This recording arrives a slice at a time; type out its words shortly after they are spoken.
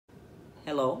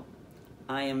Hello,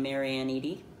 I am Anne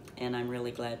Eadie, and I'm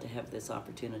really glad to have this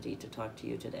opportunity to talk to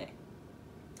you today.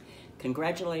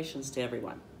 Congratulations to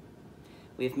everyone.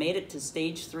 We've made it to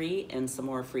stage 3 and some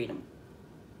more freedom.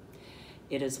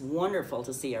 It is wonderful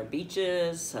to see our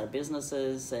beaches, our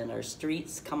businesses, and our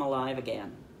streets come alive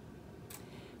again.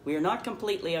 We are not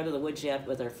completely out of the woods yet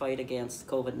with our fight against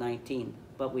COVID-19,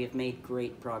 but we have made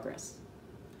great progress.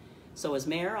 So as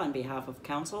Mayor, on behalf of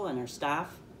Council and our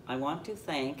staff, I want to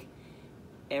thank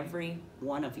every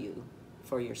one of you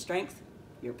for your strength,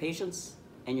 your patience,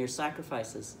 and your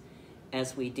sacrifices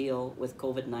as we deal with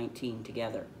COVID-19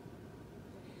 together.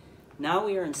 Now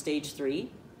we are in stage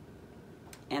 3,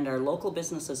 and our local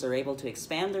businesses are able to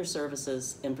expand their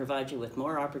services and provide you with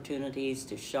more opportunities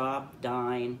to shop,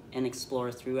 dine, and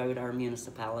explore throughout our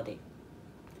municipality.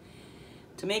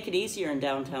 To make it easier in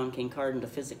downtown Kincardine to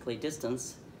physically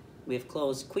distance, we have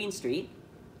closed Queen Street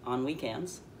on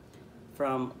weekends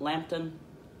from Lambton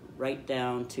right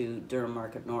down to Durham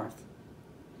Market North.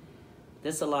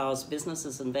 This allows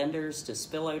businesses and vendors to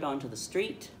spill out onto the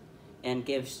street and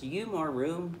gives you more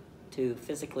room to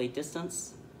physically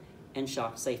distance and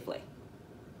shop safely.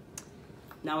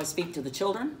 Now I speak to the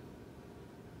children.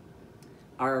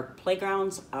 Our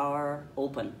playgrounds are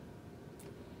open.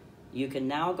 You can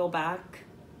now go back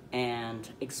and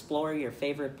explore your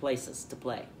favorite places to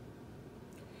play.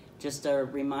 Just a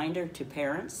reminder to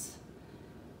parents,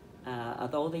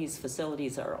 although these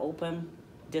facilities are open,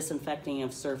 disinfecting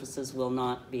of surfaces will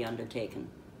not be undertaken.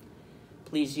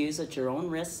 Please use at your own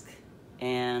risk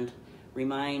and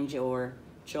remind your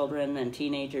children and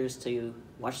teenagers to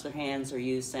wash their hands or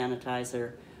use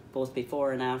sanitizer both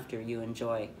before and after you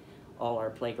enjoy all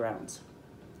our playgrounds.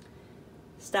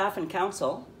 Staff and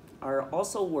council are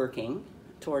also working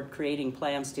toward creating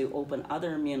plans to open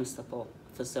other municipal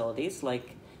facilities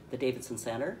like the Davidson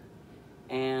Centre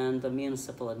and the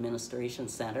Municipal Administration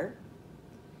Centre.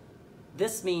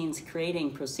 This means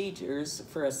creating procedures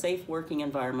for a safe working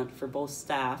environment for both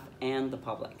staff and the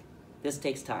public. This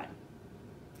takes time.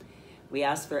 We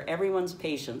ask for everyone's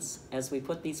patience as we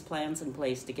put these plans in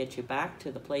place to get you back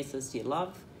to the places you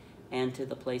love and to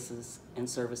the places and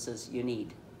services you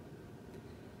need.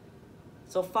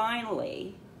 So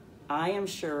finally, I am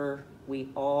sure we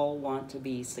all want to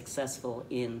be successful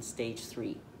in stage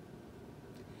 3.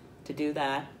 To do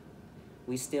that,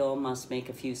 we still must make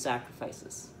a few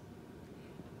sacrifices.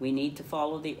 We need to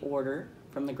follow the order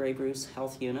from the Grey Bruce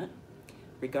Health Unit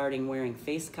regarding wearing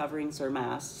face coverings or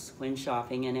masks when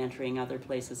shopping and entering other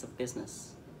places of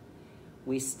business.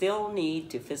 We still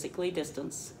need to physically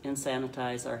distance and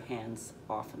sanitize our hands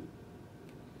often.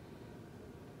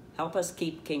 Help us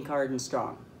keep Kincardine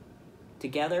strong.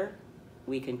 Together,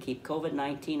 we can keep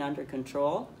COVID-19 under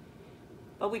control,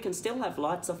 but we can still have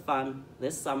lots of fun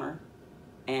this summer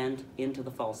and into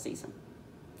the fall season.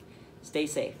 Stay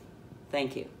safe.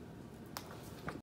 Thank you.